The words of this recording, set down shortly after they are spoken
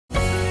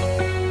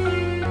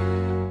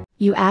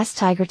You ask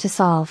Tiger to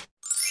solve.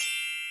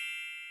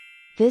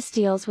 This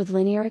deals with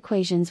linear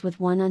equations with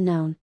one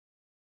unknown.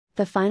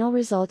 The final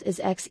result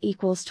is x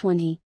equals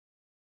 20.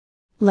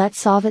 Let's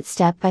solve it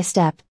step by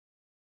step.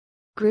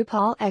 Group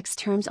all x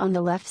terms on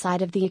the left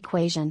side of the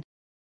equation.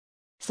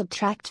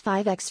 Subtract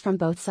 5x from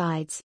both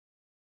sides.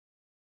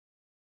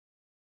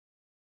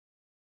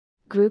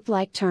 Group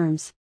like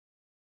terms.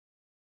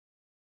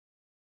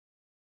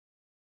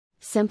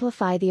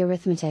 Simplify the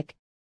arithmetic.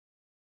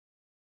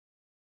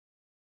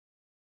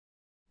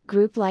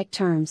 Group like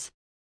terms.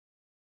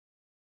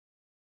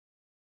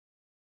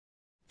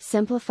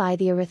 Simplify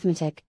the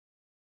arithmetic.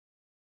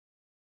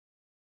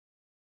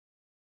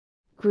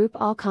 Group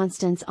all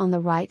constants on the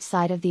right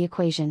side of the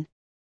equation.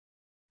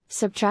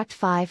 Subtract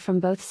 5 from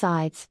both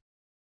sides.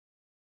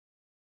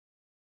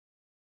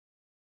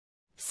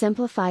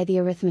 Simplify the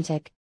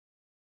arithmetic.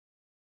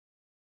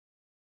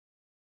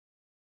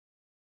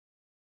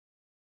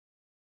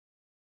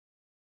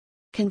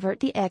 Convert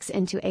the x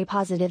into a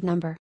positive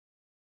number.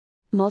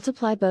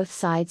 Multiply both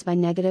sides by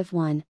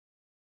 -1.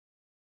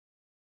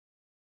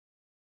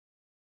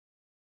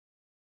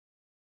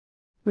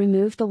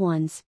 Remove the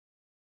ones.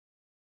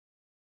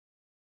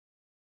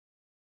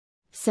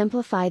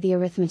 Simplify the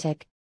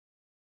arithmetic.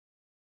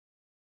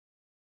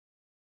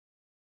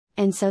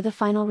 And so the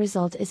final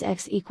result is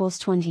x equals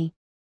 20.